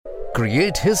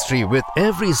Create history with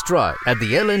every stride at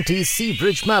the L&T Sea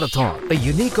Bridge Marathon, a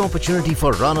unique opportunity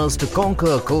for runners to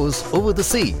conquer a course over the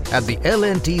sea at the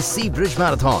L&T Sea Bridge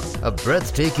Marathon, a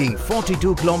breathtaking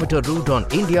 42-kilometer route on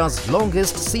India's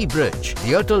longest sea bridge,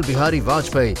 the Atal Bihari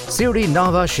Vajpayee Siri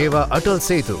Nava Sheva Atal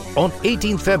Setu, on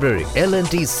 18th February.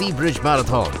 L&T Sea Bridge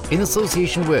Marathon in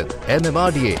association with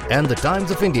MMRDA and the Times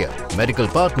of India. Medical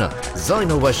partner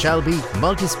Zainova Shalby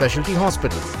Multi-Specialty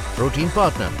Hospital. Protein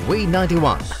partner Way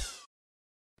 91.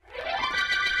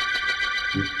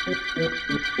 Is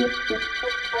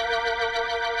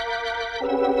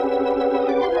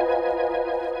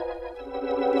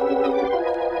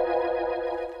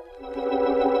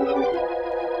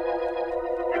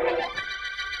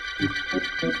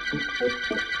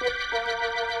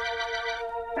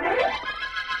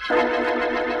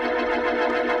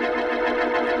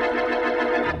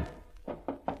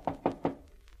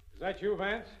that you,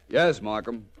 Vance? Yes,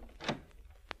 Markham.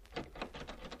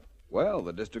 Well,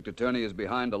 the district attorney is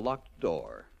behind a locked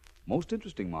door. Most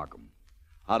interesting, Markham.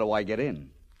 How do I get in?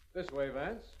 This way,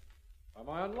 Vance. Am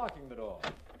I unlocking the door?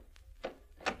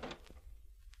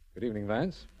 Good evening,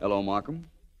 Vance. Hello, Markham.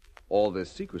 All this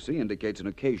secrecy indicates an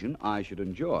occasion I should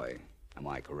enjoy. Am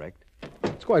I correct?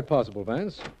 It's quite possible,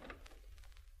 Vance.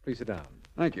 Please sit down.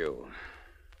 Thank you.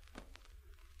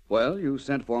 Well, you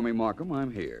sent for me, Markham.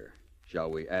 I'm here. Shall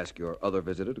we ask your other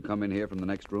visitor to come in here from the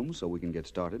next room so we can get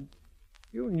started?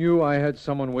 You knew I had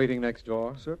someone waiting next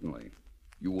door? Certainly.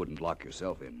 You wouldn't lock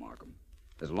yourself in, Markham.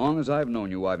 As long as I've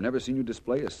known you, I've never seen you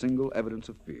display a single evidence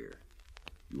of fear.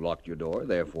 You locked your door,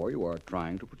 therefore you are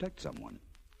trying to protect someone.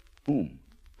 Whom?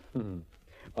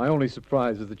 My only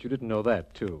surprise is that you didn't know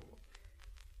that, too.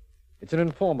 It's an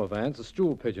informer, Vance, a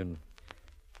stool pigeon.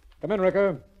 Come in,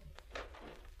 Ricker.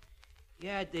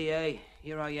 Yeah, D.A.,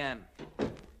 here I am.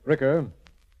 Ricker,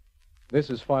 this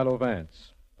is Philo Vance.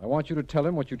 I want you to tell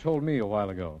him what you told me a while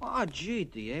ago. Oh, gee,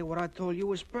 D.A., what I told you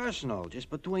was personal,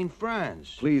 just between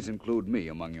friends. Please include me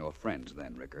among your friends,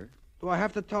 then, Ricker. Do I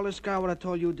have to tell this guy what I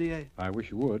told you, D.A.? I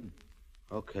wish you would.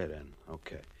 Okay, then.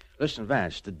 Okay. Listen,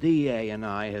 Vance, the D.A. and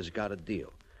I has got a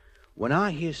deal. When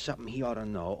I hear something he ought to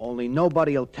know, only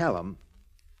nobody'll tell him,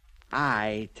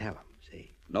 I tell him,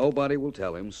 see? Nobody will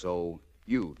tell him, so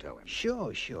you tell him.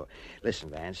 Sure. Listen,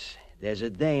 Vance, there's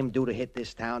a dame due to hit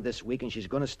this town this week, and she's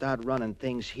going to start running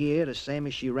things here the same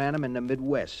as she ran them in the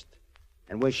Midwest.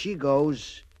 And where she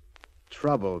goes,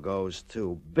 trouble goes,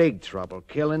 too. Big trouble.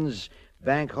 Killings,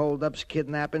 bank holdups,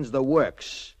 kidnappings, the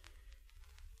works.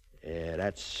 Yeah,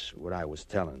 that's what I was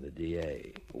telling the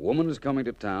D.A. A woman is coming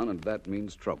to town, and that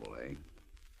means trouble, eh?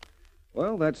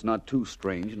 Well, that's not too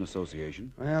strange an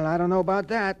association. Well, I don't know about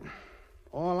that.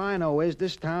 All I know is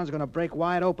this town's going to break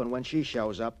wide open when she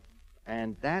shows up.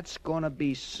 And that's going to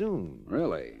be soon.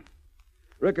 Really?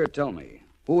 Ricker, tell me,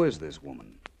 who is this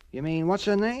woman? You mean, what's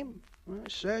her name? Well,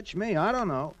 search me. I don't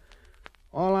know.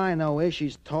 All I know is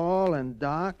she's tall and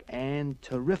dark and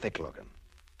terrific looking.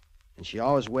 And she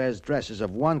always wears dresses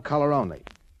of one color only.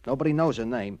 Nobody knows her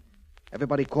name.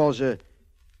 Everybody calls her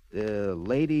the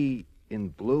Lady in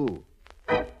Blue.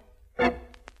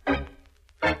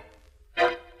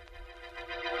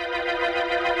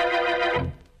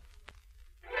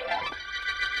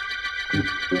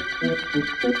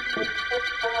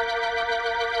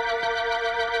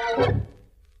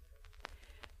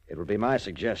 It would be my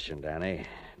suggestion, Danny,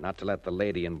 not to let the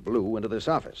Lady in Blue into this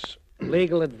office.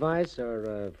 Legal advice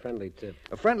or a friendly tip?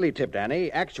 A friendly tip,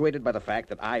 Danny, actuated by the fact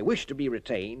that I wish to be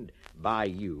retained by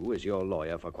you as your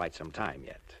lawyer for quite some time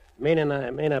yet. Meaning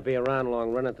I may not be around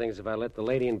long running things if I let the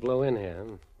Lady in Blue in here.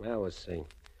 Well, we'll see.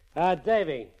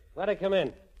 Davy, let her come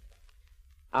in.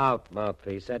 Out,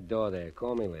 mouthpiece. That door there.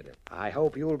 Call me later. I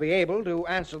hope you will be able to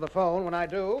answer the phone when I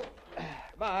do.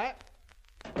 Bye.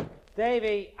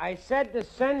 Davy, I said to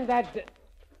send that...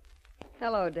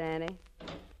 Hello, Danny.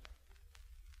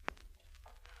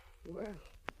 Well,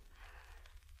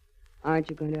 aren't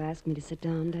you going to ask me to sit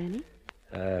down, Danny?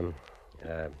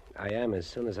 I am as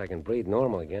soon as I can breathe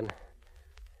normal again.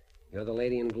 You're the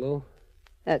Lady in Blue?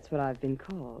 That's what I've been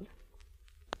called.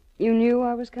 You knew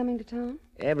I was coming to town?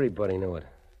 Everybody knew it.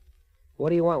 What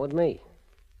do you want with me?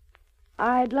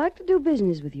 I'd like to do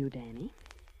business with you, Danny.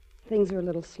 Things are a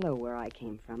little slow where I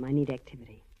came from. I need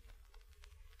activity.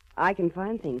 I can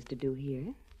find things to do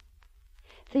here.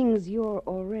 Things you're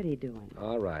already doing.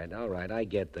 All right. I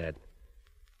get that.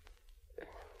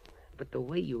 But the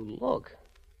way you look,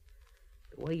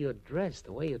 the way you're dressed,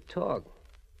 the way you talk,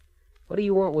 what do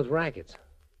you want with rackets?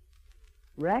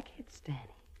 Rackets, Danny?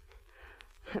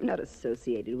 I'm not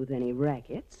associated with any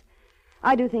rackets.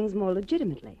 I do things more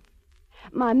legitimately.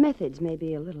 My methods may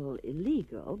be a little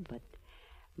illegal, but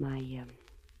my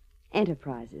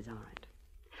Enterprises aren't.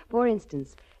 For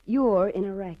instance, you're in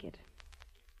a racket.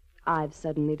 I've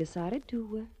suddenly decided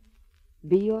to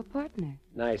be your partner.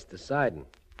 Nice deciding.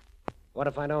 What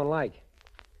if I don't like?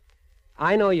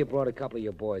 I know you brought a couple of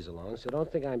your boys along, so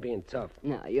don't think I'm being tough.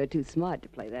 No, you're too smart to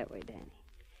play that way, Danny.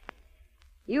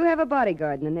 You have a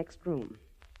bodyguard in the next room.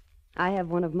 I have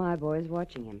one of my boys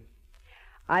watching him.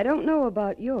 I don't know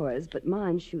about yours, but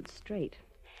mine shoots straight.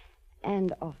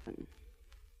 And often.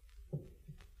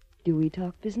 Do we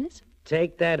talk business?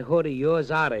 Take that hood of yours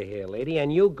out of here, lady,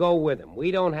 and you go with him. We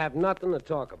don't have nothing to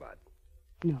talk about.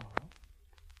 No.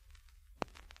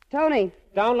 Tony.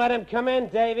 Don't let him come in,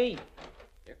 Davy.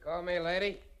 You call me,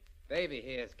 lady? Davy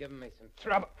here's giving me some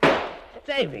trouble.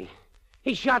 Davy.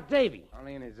 He shot Davy.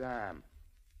 Only in his arm.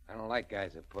 I don't like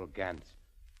guys that pull guns.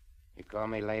 You call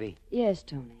me, lady? Yes,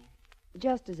 Tony.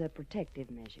 Just as a protective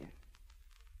measure.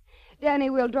 Danny,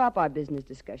 we'll drop our business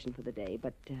discussion for the day,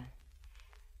 but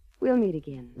we'll meet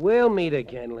again. We'll meet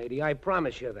again, lady. I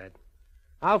promise you that.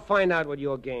 I'll find out what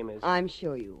your game is. I'm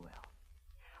sure you will.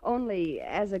 Only,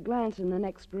 as a glance in the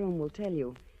next room will tell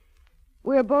you,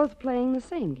 we're both playing the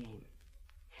same game.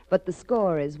 But the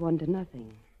score is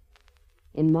 1-0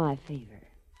 in my favor.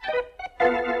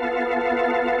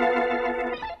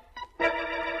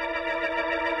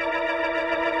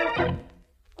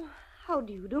 How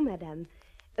do you do, madame?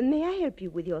 May I help you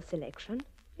with your selection?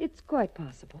 It's quite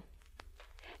possible.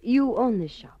 You own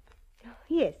this shop.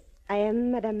 Yes, I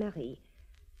am Madame Marie.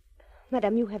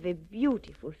 Madame, you have a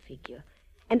beautiful figure,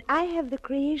 and I have the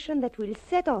creation that will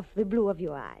set off the blue of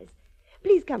your eyes.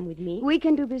 Please come with me. We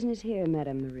can do business here,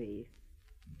 Madame Marie.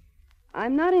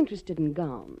 I'm not interested in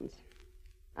gowns.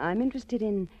 I'm interested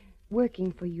in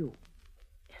working for you.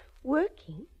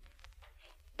 Working?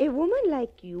 A woman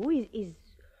like you is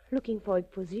looking for a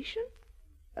position?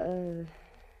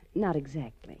 Not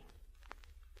exactly.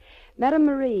 Madame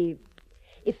Marie,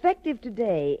 effective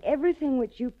today, everything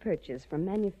which you purchase from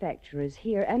manufacturers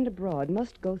here and abroad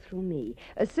must go through me,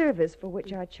 a service for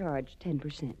which I charge 10%.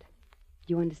 Do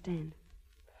you understand?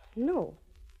 No.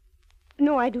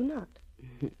 No, I do not.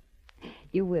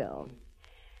 You will.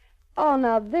 Oh,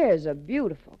 now there's a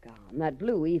beautiful gown, that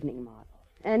blue evening model.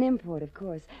 An import, of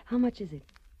course. How much is it?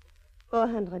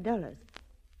 $400.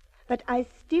 But I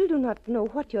still do not know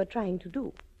what you're trying to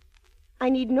do. I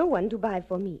need no one to buy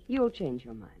for me. You'll change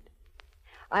your mind.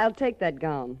 I'll take that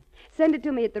gown. Send it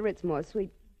to me at the Ritzmore,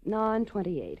 Suite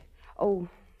 928. Oh,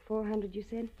 400, you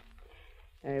said?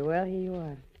 Very well, here you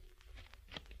are.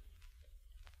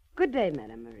 Good day,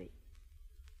 Madame Marie.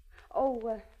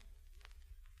 Oh,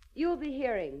 you'll be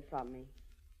hearing from me.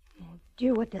 Oh,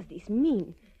 dear, what does this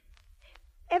mean?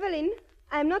 Evelyn,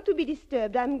 I'm not to be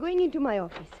disturbed. I'm going into my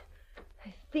office.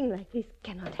 A thing like this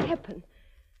cannot happen.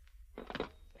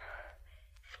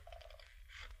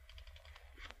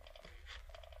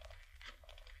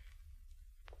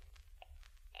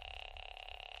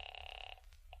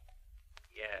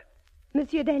 Yeah.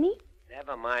 Monsieur Danny?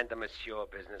 Never mind the monsieur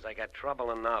business. I got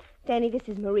trouble enough. Danny, this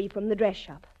is Marie from the dress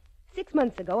shop. 6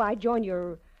 months ago, I joined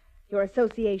your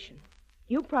association.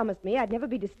 You promised me I'd never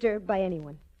be disturbed by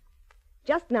anyone.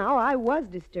 Just now, I was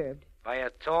disturbed. By a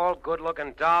tall,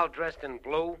 good-looking doll dressed in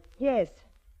blue? Yes.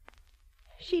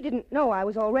 She didn't know I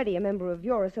was already a member of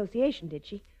your association, did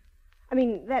she? I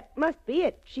mean, that must be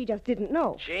it. She just didn't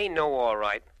know. She knew all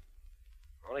right.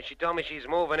 Only she told me she's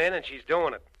moving in and she's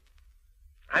doing it.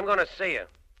 I'm going to see her.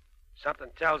 Something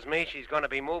tells me she's going to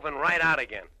be moving right out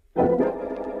again.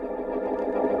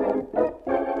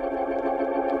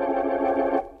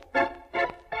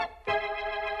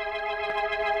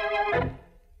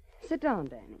 Sit down,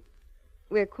 Danny.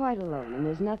 We're quite alone, and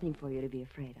there's nothing for you to be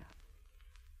afraid of.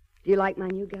 Do you like my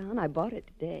new gown? I bought it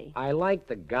today. I like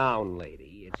the gown,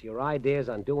 lady. It's your ideas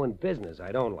on doing business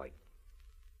I don't like.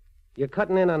 You're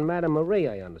cutting in on Madame Marie,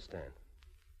 I understand.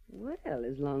 Well,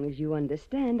 as long as you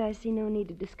understand, I see no need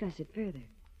to discuss it further.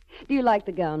 Do you like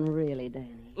the gown really,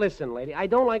 Danny? Listen, lady, I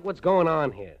don't like what's going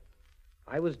on here.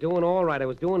 I was doing all right. I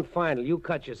was doing fine till you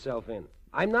cut yourself in.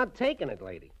 I'm not taking it,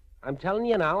 lady. I'm telling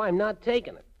you now, I'm not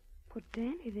taking it. But,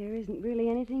 Danny, there isn't really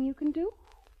anything you can do.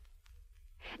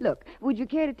 Look, would you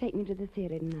care to take me to the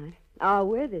theater tonight? I'll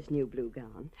wear this new blue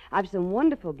gown. I've some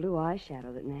wonderful blue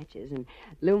eyeshadow that matches and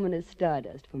luminous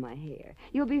stardust for my hair.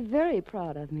 You'll be very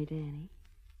proud of me, Danny.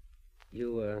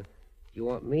 You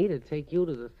want me to take you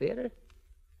to the theater?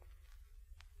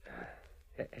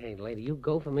 Hey, lady, you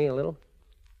go for me a little?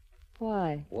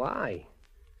 Why? Why?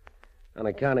 On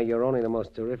account of you're only the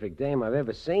most terrific dame I've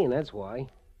ever seen, that's why.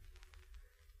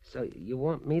 So you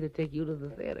want me to take you to the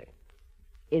theater?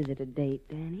 Is it a date,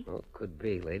 Danny? Oh, could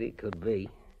be, lady, could be.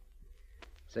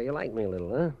 So you like me a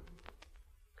little, huh?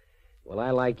 Well,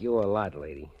 I like you a lot,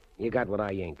 lady. You got what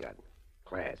I ain't got.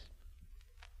 Class.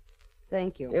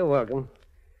 Thank you. You're welcome.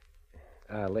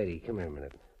 Lady, come here a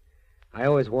minute. I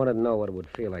always wanted to know what it would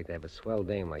feel like to have a swell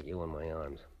dame like you in my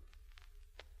arms.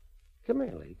 Come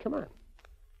here, lady. Come on.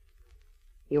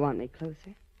 You want me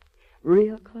closer?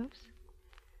 Real close?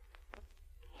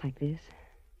 Like this?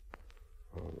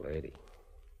 Oh, lady.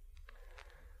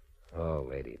 Oh,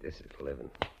 lady, this is living.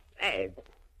 Hey,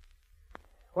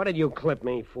 what did you clip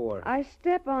me for? I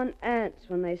step on ants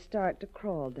when they start to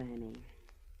crawl, Danny.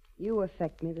 You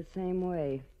affect me the same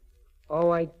way.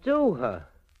 Oh, I do, huh?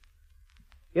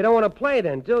 You don't want to play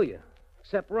then, do you?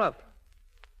 Except rough.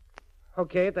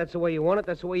 Okay, if that's the way you want it,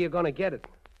 that's the way you're going to get it.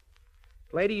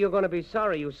 Lady, you're going to be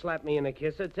sorry you slapped me in a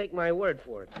kisser. Take my word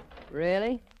for it.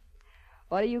 Really?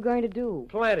 What are you going to do?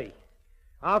 Plenty.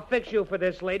 I'll fix you for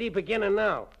this, lady, beginning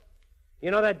now.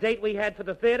 You know that date we had for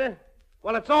the theater?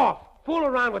 Well, it's off. Fool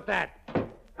around with that.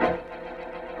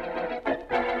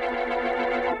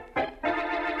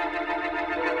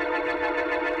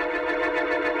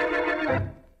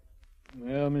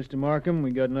 Well, Mr. Markham,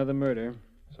 we got another murder.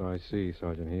 So I see,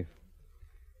 Sergeant Heath.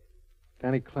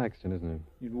 Danny Claxton, isn't it?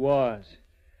 It was.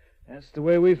 That's the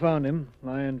way we found him,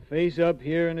 lying face up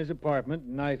here in his apartment,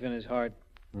 knife in his heart.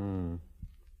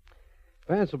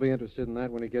 Vance will be interested in that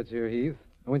when he gets here, Heath.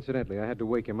 Oh, incidentally, I had to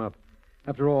wake him up.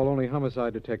 After all, only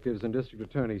homicide detectives and district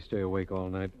attorneys stay awake all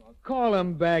night. Call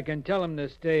him back and tell him to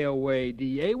stay away,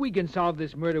 D.A. We can solve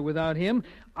this murder without him.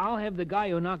 I'll have the guy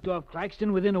who knocked off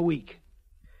Claxton within a week.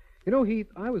 You know, Heath,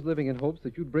 I was living in hopes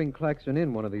that you'd bring Claxton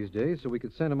in one of these days so we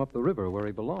could send him up the river where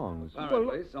he belongs.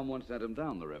 Apparently, someone sent him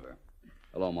down the river.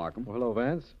 Hello, Markham. Well, hello,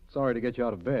 Vance. Sorry to get you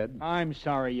out of bed. I'm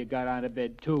sorry you got out of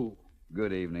bed, too.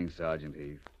 Good evening, Sergeant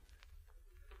Heath.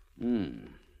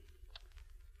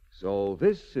 So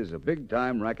this is a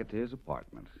big-time racketeer's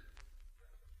apartment.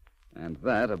 And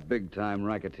that a big-time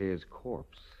racketeer's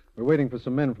corpse. We're waiting for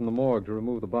some men from the morgue to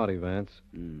remove the body, Vance.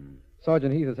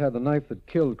 Sergeant Heath has had the knife that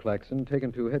killed Claxton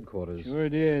taken to headquarters. Sure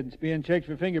did. It's being checked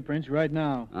for fingerprints right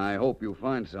now. I hope you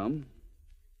find some.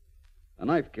 A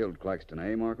knife killed Claxton,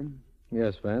 eh, Markham?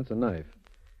 Yes, Vance, a knife.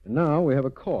 And now we have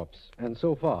a corpse, and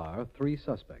so far, 3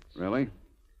 suspects. Really?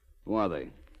 Who are they?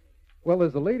 Well,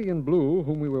 there's the lady in blue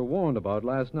whom we were warned about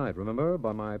last night, remember,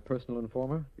 by my personal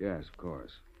informer? Yes, of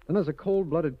course. Then there's a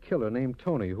cold-blooded killer named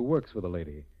Tony who works for the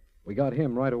lady. We got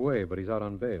him right away, but he's out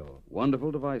on bail.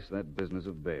 Wonderful device, that business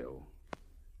of bail.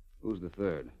 Who's the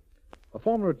third? A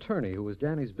former attorney who was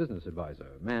Danny's business advisor,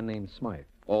 a man named Smythe.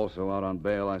 Also out on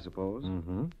bail, I suppose?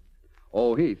 Mm-hmm.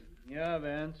 Oh, Heath. Yeah,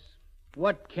 Vance.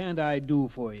 What can't I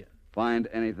do for you? Find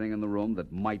anything in the room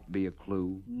that might be a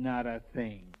clue? Not a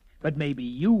thing. But maybe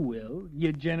you will.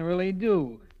 You generally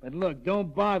do. But look,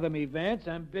 don't bother me, Vance.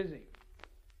 I'm busy.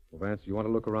 Well, Vance, do you want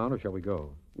to look around, or shall we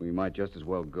go? We might just as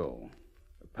well go.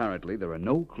 Apparently, there are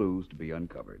no clues to be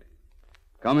uncovered.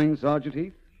 Coming, Sergeant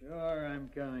Heath? Sure, I'm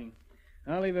coming.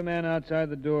 I'll leave a man outside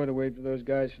the door to wait for those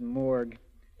guys from the morgue.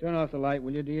 Turn off the light,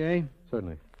 will you, D.A.?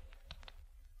 Certainly.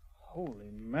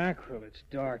 Holy mackerel, it's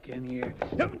dark in here.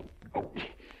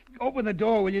 Open the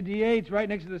door, will you, D.A.? It's right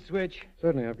next to the switch.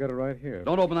 Certainly, I've got it right here.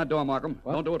 Don't open that door, Markham.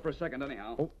 What? Don't do it for a second,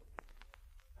 anyhow. Oh.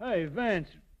 Hey, Vance,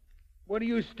 what are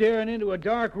you staring into a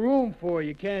dark room for?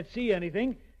 You can't see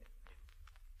anything.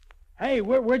 Hey,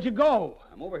 where'd you go?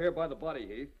 I'm over here by the body,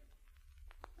 Heath.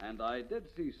 And I did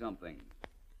see something.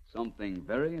 Something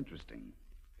very interesting.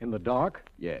 In the dark?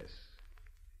 Yes.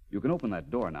 You can open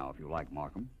that door now if you like,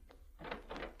 Markham.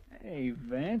 Hey,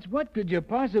 Vance, what could you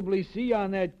possibly see on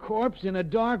that corpse in a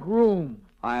dark room?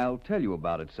 I'll tell you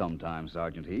about it sometime,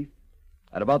 Sergeant Heath.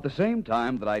 At about the same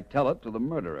time that I tell it to the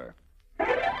murderer.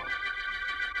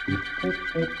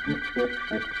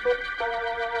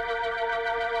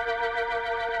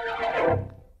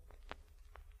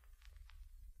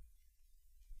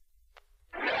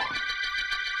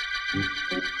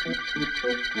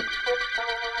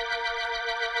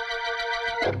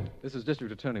 This is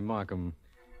District Attorney Markham.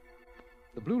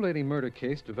 The Blue Lady murder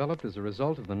case developed as a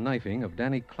result of the knifing of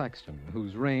Danny Claxton,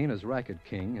 whose reign as Racket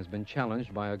King has been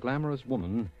challenged by a glamorous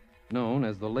woman known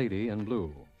as the Lady in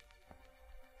Blue.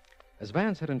 As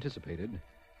Vance had anticipated,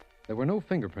 there were no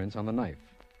fingerprints on the knife.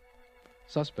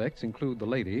 Suspects include the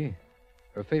lady,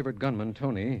 her favorite gunman,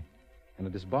 Tony, and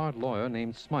a disbarred lawyer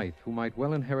named Smythe, who might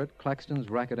well inherit Claxton's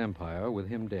racket empire with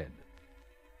him dead.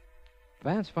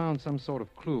 Vance found some sort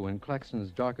of clue in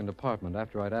Claxton's darkened apartment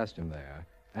after I'd asked him there,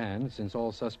 and, since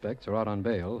all suspects are out on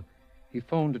bail, he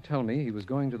phoned to tell me he was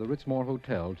going to the Ritzmore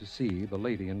Hotel to see the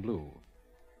Lady in Blue.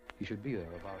 He should be there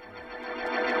about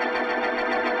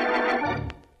now.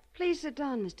 Please sit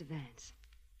down, Mr. Vance.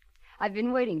 I've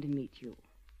been waiting to meet you.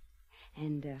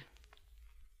 And,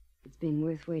 It's been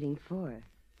worth waiting for.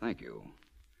 Thank you.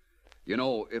 You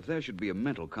know, if there should be a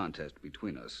mental contest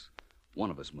between us, one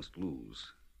of us must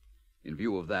lose. In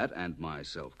view of that and my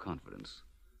self-confidence,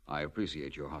 I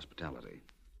appreciate your hospitality.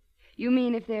 You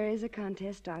mean if there is a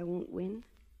contest, I won't win?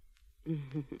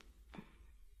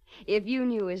 If you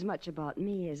knew as much about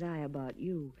me as I about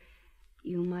you,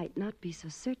 you might not be so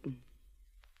certain.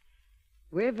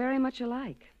 We're very much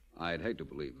alike. I'd hate to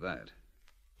believe that.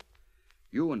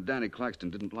 You and Danny Claxton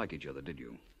didn't like each other, did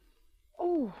you?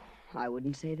 Oh, I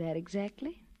wouldn't say that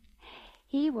exactly.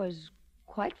 He was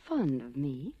quite fond of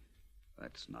me.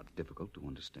 That's not difficult to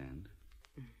understand.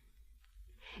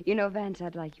 You know, Vance,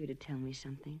 I'd like you to tell me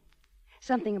something.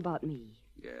 Something about me.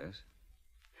 Yes?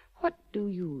 What do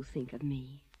you think of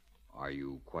me? Are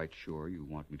you quite sure you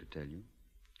want me to tell you?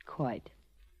 Quite.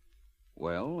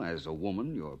 Well, as a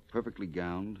woman, you're perfectly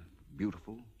gowned,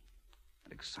 beautiful,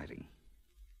 and exciting.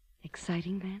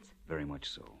 Exciting, Vance? Very much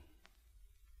so.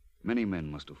 Many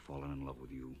men must have fallen in love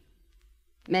with you.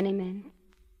 Many men?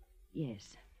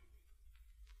 Yes.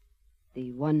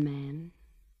 The one man?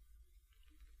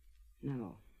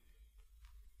 No.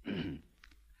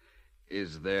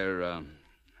 Is there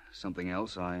something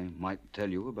else I might tell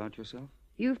you about yourself?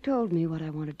 You've told me what I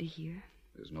wanted to hear.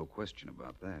 There's no question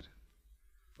about that.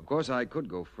 Of course, I could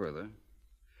go further.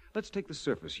 Let's take the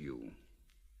surface you.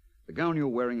 The gown you're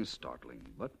wearing is startling,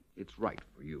 but it's right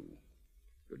for you.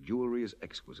 Your jewelry is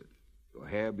exquisite, your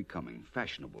hair becoming,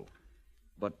 fashionable,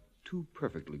 but too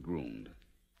perfectly groomed.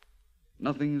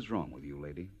 Nothing is wrong with you,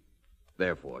 lady.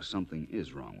 Therefore, something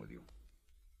is wrong with you.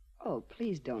 Oh,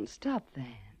 please don't stop,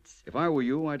 Vance. If I were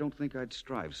you, I don't think I'd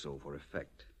strive so for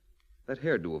effect. That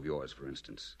hairdo of yours, for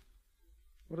instance.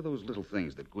 What are those little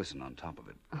things that glisten on top of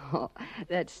it? Oh,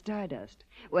 that's stardust.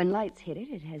 When lights hit it,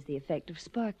 it has the effect of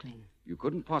sparkling. You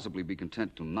couldn't possibly be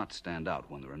content to not stand out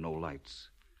when there are no lights.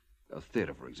 A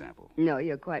theater, for example. No,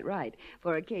 you're quite right.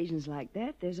 For occasions like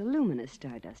that, there's a luminous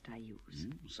stardust I use.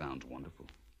 Sounds wonderful.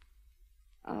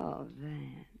 Oh,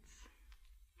 Vance.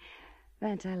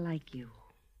 Vance, I like you.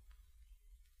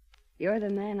 You're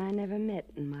the man I never met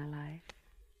in my life.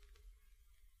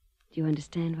 Do you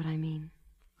understand what I mean?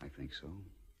 I think so.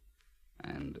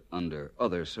 And under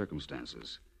other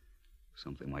circumstances,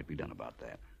 something might be done about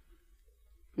that.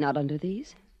 Not under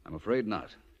these? I'm afraid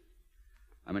not.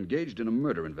 I'm engaged in a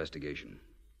murder investigation.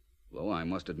 Though I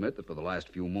must admit that for the last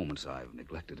few moments I've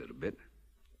neglected it a bit.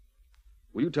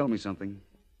 Will you tell me something?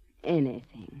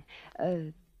 Anything.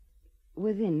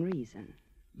 Within reason.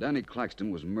 Danny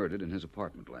Claxton was murdered in his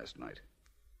apartment last night.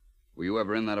 Were you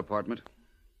ever in that apartment?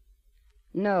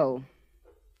 No.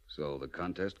 So the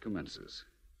contest commences.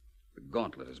 The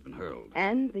gauntlet has been hurled.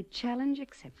 And the challenge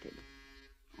accepted.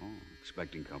 Oh,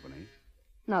 expecting company?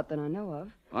 Not that I know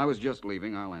of. I was just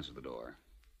leaving. I'll answer the door.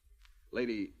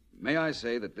 Lady, may I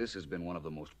say that this has been one of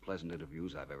the most pleasant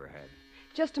interviews I've ever had?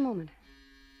 Just a moment.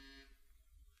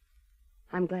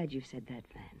 I'm glad you said that,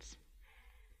 Vance.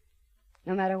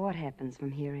 No matter what happens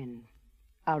from here in,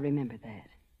 I'll remember that.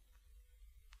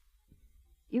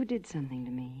 You did something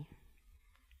to me.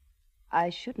 I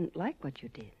shouldn't like what you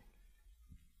did,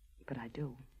 but I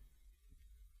do.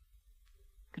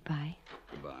 Goodbye.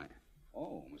 Goodbye.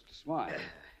 Oh, Mr. Smythe.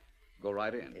 Go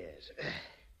right in.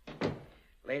 Yes.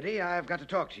 Lady, I've got to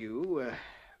talk to you.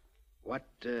 What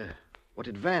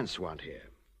did Vance want here?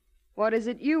 What is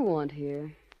it you want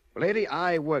here? Lady,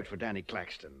 I worked for Danny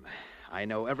Claxton. I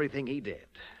know everything he did,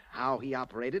 how he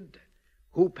operated,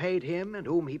 who paid him, and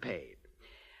whom he paid.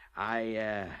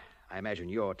 I imagine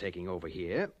you're taking over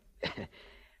here.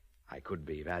 I could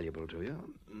be valuable to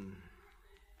you.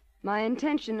 My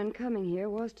intention in coming here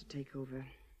was to take over.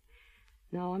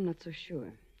 Now I'm not so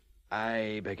sure.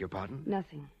 I beg your pardon?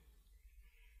 Nothing.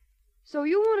 So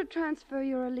you want to transfer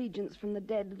your allegiance from the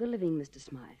dead to the living, Mr.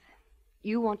 Smythe.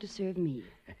 You want to serve me.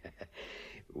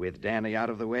 With Danny out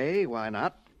of the way, why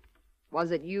not?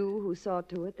 Was it you who saw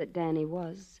to it that Danny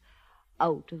was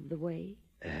out of the way?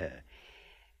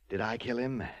 Did I kill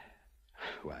him?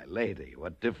 Why, lady,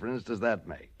 what difference does that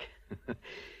make?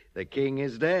 The king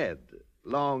is dead.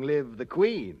 Long live the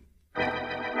queen.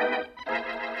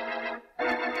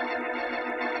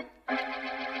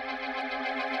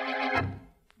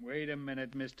 Wait a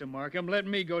minute, Mr. Markham. Let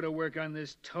me go to work on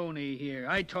this Tony here.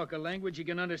 I talk a language you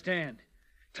can understand.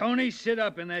 Tony, sit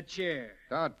up in that chair.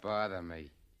 Don't bother me.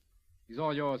 He's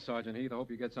all yours, Sergeant Heath. I hope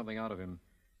you get something out of him.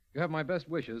 You have my best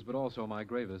wishes, but also my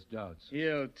gravest doubts.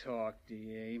 He'll talk,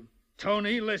 D.A.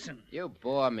 Tony, listen. You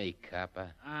bore me,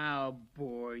 copper. I'll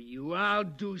bore you. I'll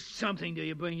do something to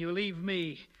you, but you leave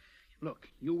me. Look,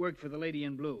 you worked for the lady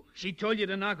in blue. She told you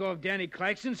to knock off Danny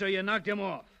Claxton, so you knocked him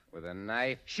off. With a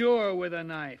knife? Sure, with a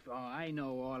knife. Oh, I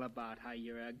know all about how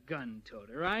you're a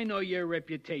gun-toter. I know your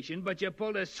reputation, but you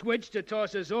pulled a switch to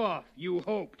toss us off. You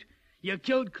hoped. You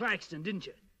killed Claxton, didn't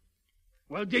you?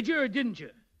 Well, did you or didn't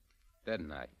you?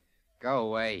 Didn't I? Go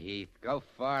away, Heath. Go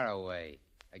far away.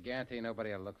 I guarantee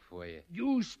nobody will look for you.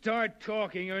 You start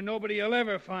talking or nobody will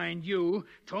ever find you.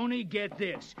 Tony, get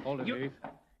this. Hold it, Heath.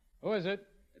 Who is it?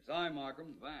 It's I, Markham,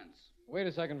 Vance. Wait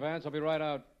a second, Vance. I'll be right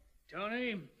out.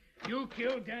 Tony, you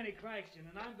killed Danny Claxton,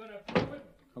 and I'm going to prove it.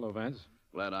 Hello, Vance.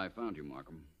 Glad I found you,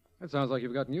 Markham. That sounds like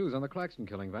you've got news on the Claxton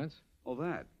killing, Vance. Oh,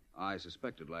 that. I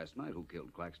suspected last night who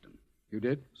killed Claxton. You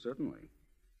did? Certainly.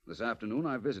 This afternoon,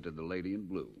 I visited the lady in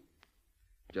blue.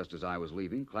 Just as I was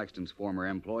leaving, Claxton's former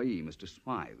employee, Mr.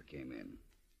 Smythe, came in.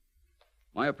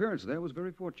 My appearance there was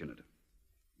very fortunate.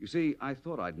 You see, I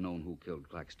thought I'd known who killed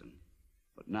Claxton,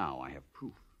 but now I have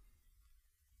proof.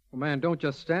 Well, man, don't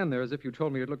just stand there as if you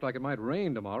told me it looked like it might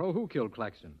rain tomorrow. Who killed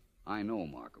Claxton? I know,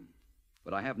 Markham,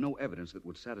 but I have no evidence that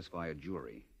would satisfy a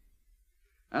jury.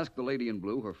 Ask the lady in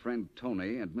blue, her friend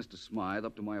Tony, and Mr. Smythe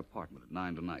up to my apartment at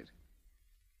 9 tonight.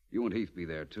 You and Heath be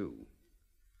there, too.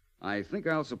 I think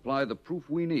I'll supply the proof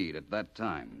we need at that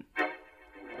time.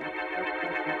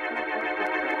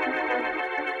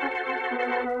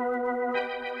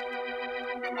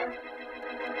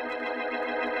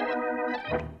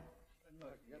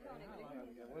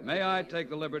 May I take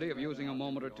the liberty of using a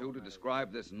moment or two to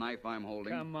describe this knife I'm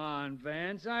holding? Come on,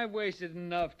 Vance. I've wasted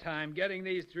enough time getting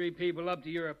these three people up to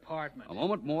your apartment. A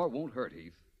moment more won't hurt,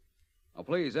 Heath. Now,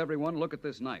 please, everyone, look at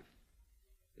this knife.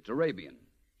 It's Arabian.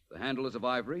 The handle is of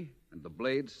ivory, and the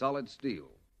blade solid steel.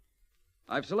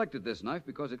 I've selected this knife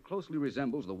because it closely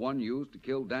resembles the one used to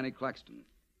kill Danny Claxton.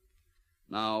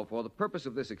 Now, for the purpose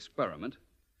of this experiment,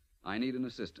 I need an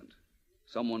assistant,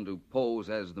 someone to pose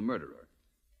as the murderer.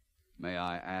 May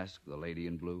I ask the lady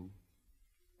in blue?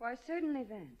 Why, certainly,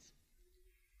 Vance.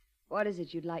 What is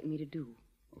it you'd like me to do?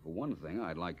 Well, for one thing,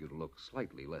 I'd like you to look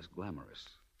slightly less glamorous.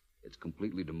 It's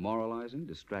completely demoralizing,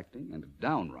 distracting, and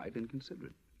downright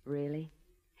inconsiderate. Really?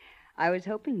 I was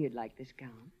hoping you'd like this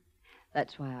gown.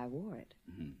 That's why I wore it.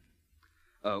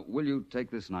 Mm-hmm. Will you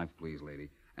take this knife, please, lady,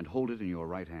 and hold it in your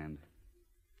right hand?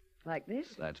 Like this?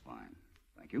 That's fine.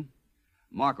 Thank you.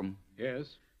 Markham.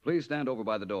 Yes? Please stand over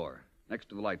by the door, next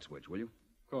to the light switch, will you?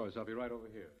 Of course. I'll be right over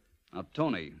here. Now,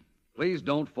 Tony, please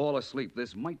don't fall asleep.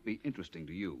 This might be interesting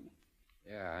to you.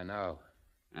 Yeah, I know.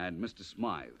 And Mr.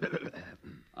 Smythe.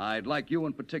 I'd like you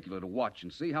in particular to watch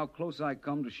and see how close I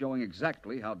come to showing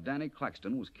exactly how Danny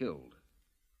Claxton was killed.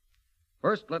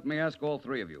 First, let me ask all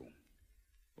three of you.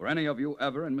 Were any of you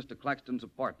ever in Mr. Claxton's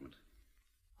apartment?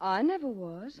 I never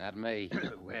was. Not me.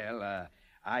 Well,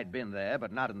 I'd been there,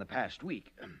 but not in the past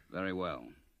week. Very well.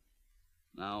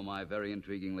 Now, my very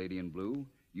intriguing lady in blue,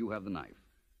 you have the knife.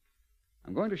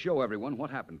 I'm going to show everyone what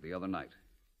happened the other night.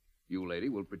 You, lady,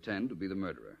 will pretend to be the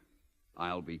murderer.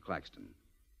 I'll be Claxton.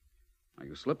 Now,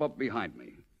 you slip up behind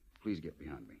me. Please get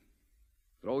behind me.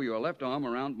 Throw your left arm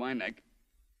around my neck.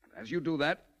 As you do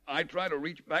that, I try to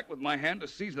reach back with my hand to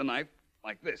seize the knife,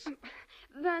 like this.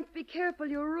 Vance, be careful.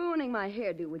 You're ruining my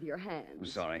hairdo with your hands. I'm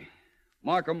sorry.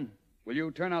 Markham, will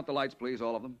you turn out the lights, please,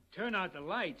 all of them? Turn out the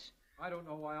lights. I don't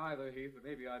know why either, Heath, but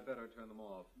maybe I'd better turn them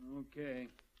off. Okay.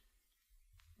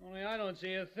 Only I don't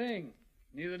see a thing.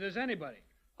 Neither does anybody.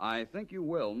 I think you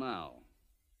will now.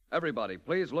 Everybody,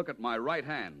 please look at my right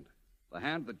hand. The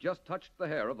hand that just touched the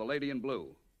hair of the lady in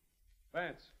blue.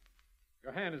 Vance,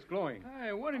 your hand is glowing.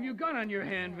 Hey, what have you got on your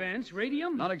hand, Vance?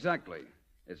 Radium? Not exactly.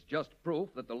 It's just proof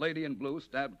that the lady in blue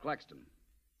stabbed Claxton.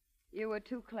 You were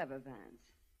too clever, Vance.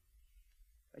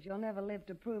 But you'll never live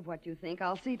to prove what you think.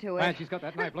 I'll see to it. Vance, she's got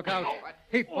that knife. Look out.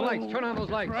 Heath, the lights. Turn on those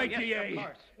lights. Right, Yes, DA. of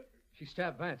course. She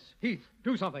stabbed Vance. Heath,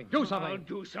 do something. Do something. I'll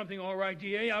do something, all right,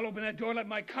 DA. I'll open that door, let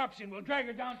my cops in. We'll drag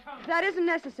her downtown. That isn't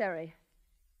necessary.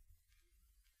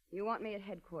 You want me at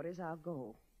headquarters, I'll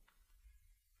go.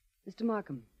 Mr.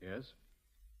 Markham, Yes?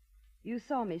 you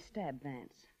saw me stab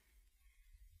Vance.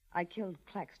 I killed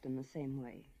Claxton the same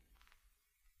way.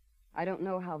 I don't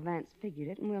know how Vance figured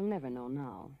it, and we'll never know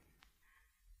now.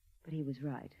 But he was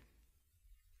right.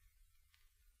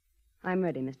 I'm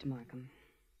ready, Mr. Markham.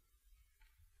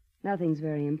 Nothing's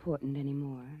very important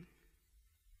anymore.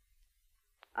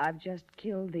 I've just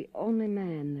killed the only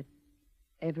man that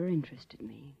ever interested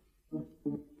me.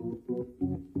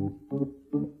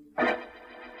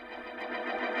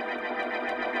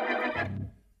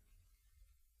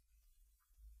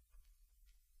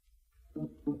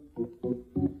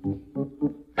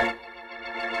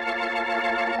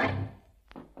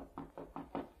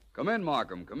 Come in,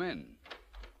 Markham, come in.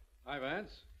 Hi,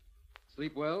 Vance.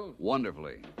 Sleep well?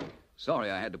 Wonderfully.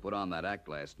 Sorry I had to put on that act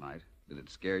last night. Did it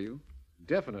scare you?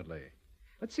 Definitely.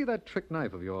 Let's see that trick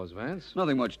knife of yours, Vance.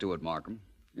 Nothing much to it, Markham.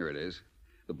 Here it is.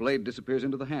 The blade disappears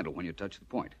into the handle when you touch the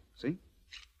point. See?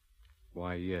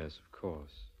 Why, yes, of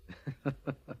course.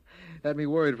 Had me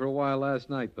worried for a while last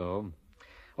night, though.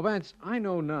 Well, Vance, I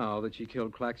know now that she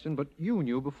killed Claxton, but you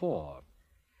knew before.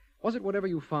 Was it whatever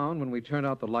you found when we turned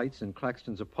out the lights in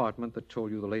Claxton's apartment that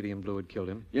told you the lady in blue had killed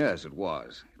him? Yes, it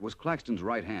was. It was Claxton's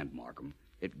right hand, Markham.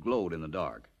 It glowed in the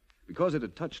dark. Because it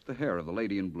had touched the hair of the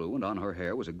lady in blue, and on her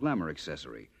hair was a glamour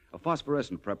accessory, a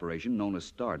phosphorescent preparation known as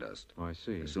stardust. Oh, I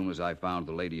see. As soon as I found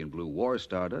the lady in blue wore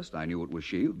stardust, I knew it was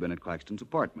she who'd been at Claxton's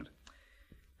apartment.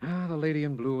 Ah, the lady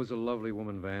in blue was a lovely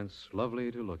woman, Vance.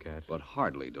 Lovely to look at. But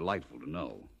hardly delightful to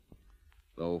know.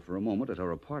 Though for a moment at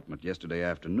her apartment yesterday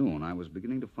afternoon, I was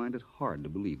beginning to find it hard to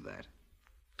believe that.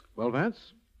 Well,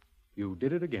 Vance, you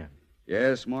did it again.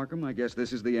 Yes, Markham, I guess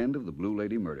this is the end of the Blue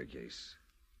Lady murder case.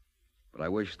 But I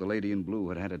wish the lady in blue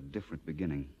had had a different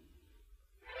beginning.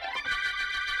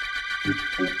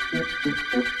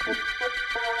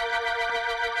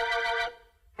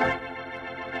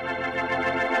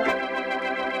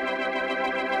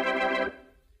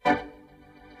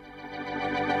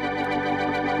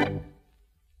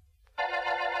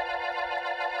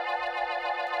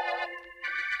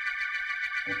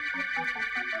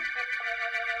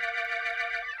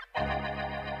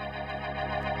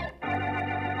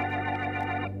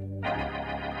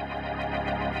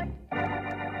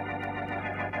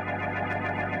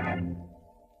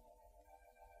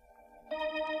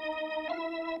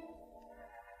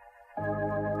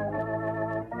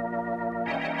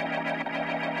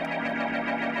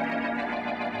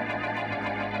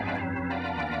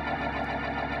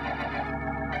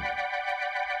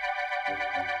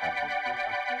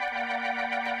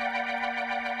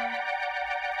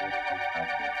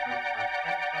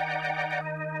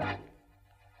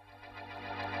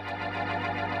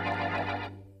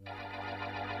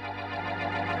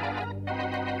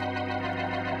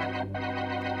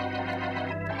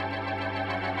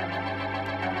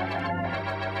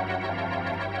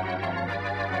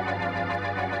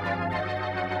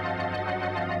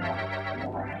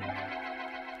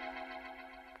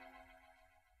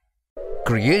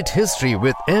 Create history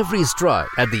with every stride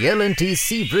at the L&T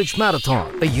Sea Bridge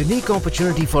Marathon, a unique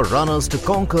opportunity for runners to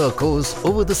conquer a course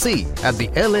over the sea at the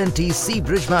L&T Sea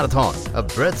Bridge Marathon, a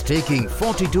breathtaking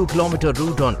 42-kilometer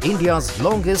route on India's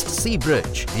longest sea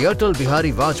bridge, the Atal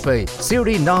Bihari Vajpayee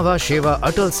Siri Nava Sheva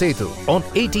Atal Setu, on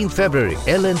 18th February.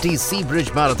 L&T Sea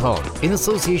Bridge Marathon in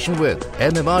association with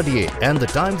MMRDA and the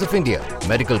Times of India.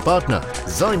 Medical partner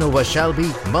Zainova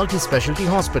Shalby Multi-Specialty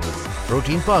Hospital.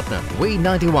 Protein partner Way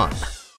 91.